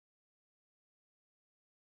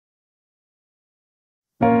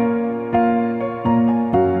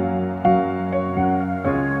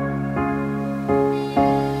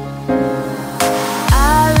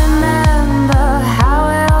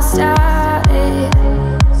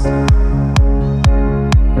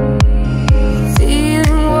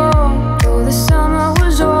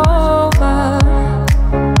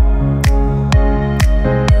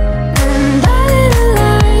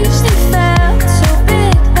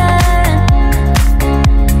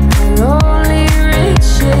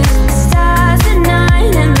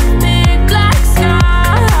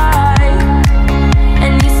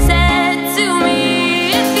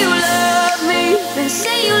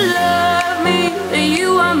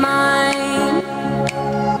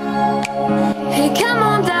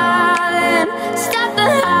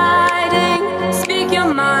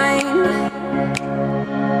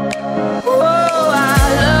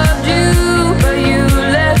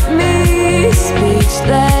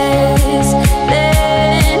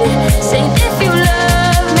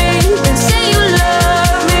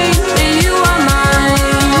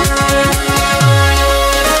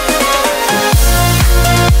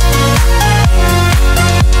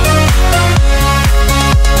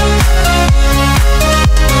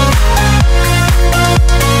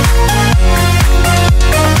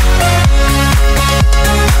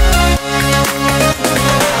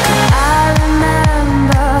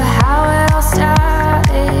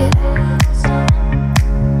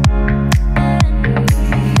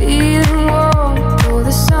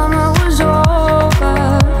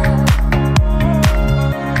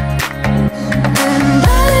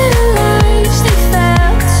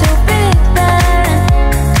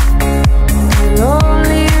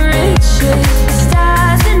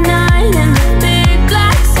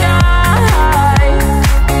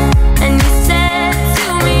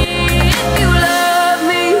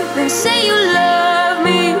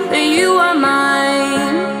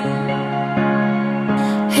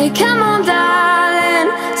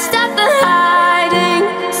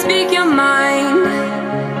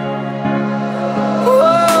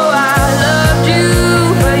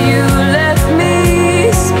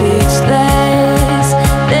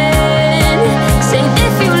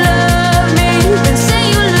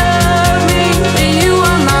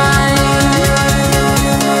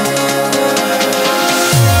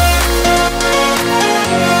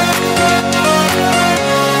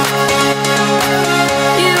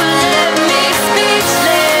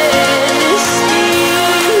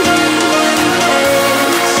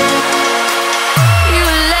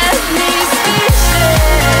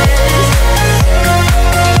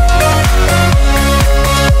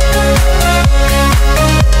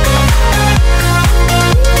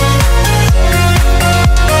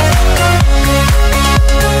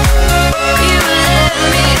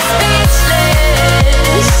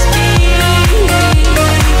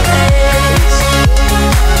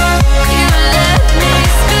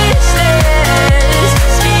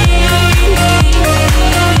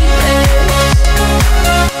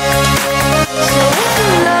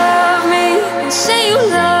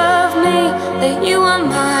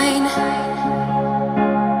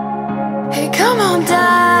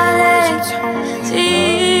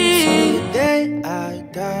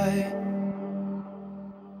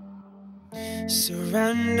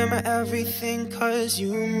Surrender my everything, 'cause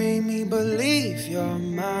you made me believe you're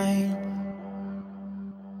mine.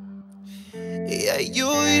 Yeah, you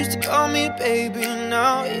used to call me baby,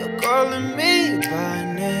 now you're calling me by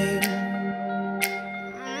name.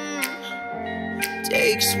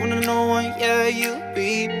 Takes one to know one, yeah, you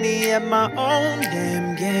beat me at my own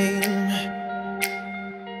damn game.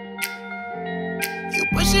 You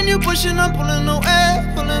pushing, I'm pulling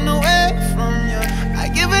away from you. I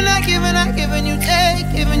giving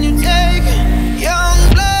you take,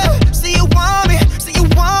 Youngblood, say you want me,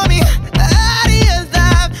 out of your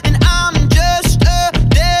life, and I'm just a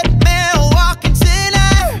dead man walking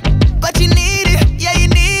tonight. But you need it, yeah, you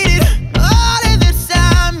need it, all of the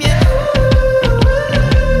time, yeah.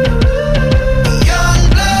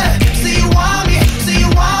 Youngblood, say you want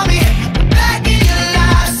me, back in your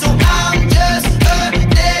life, so I'm just a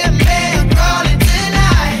dead man crawling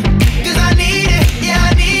tonight. 'Cause I need it, yeah,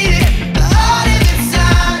 I need it, all of the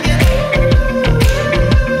time, yeah.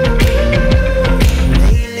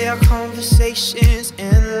 Lately our conversations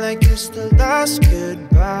end like it's the last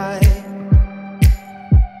goodbye.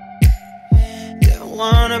 Yeah,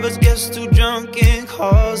 one of us gets too drunk and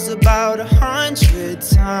calls about 100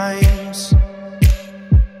 times.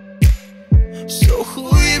 So who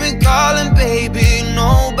you been calling, baby?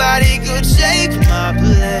 Nobody could take my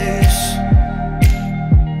place.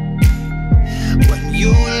 When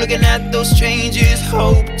you looking at those strangers,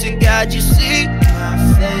 hope to God you see my my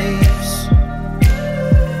face.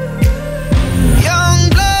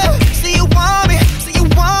 Youngblood, say you want me, say you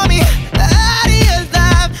want me out of your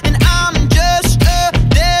life, and I'm just a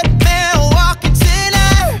dead man walking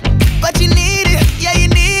tonight. But you need it, yeah, you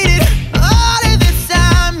need it all of the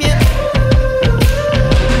time, yeah.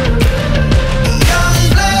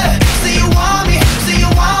 Youngblood, say you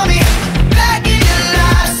want me back in your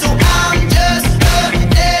life, so I'm just a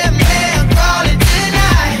dead man crawling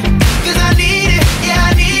tonight. 'Cause I need it, yeah,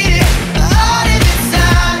 I need it all of the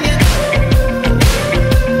time, yeah.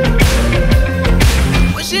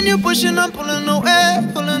 Pushing you, pushing, I'm pulling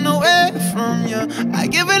away from you. I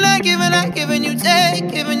give and I give and I give and you take,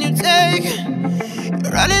 give and you take.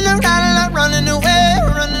 You're running around and I'm running away.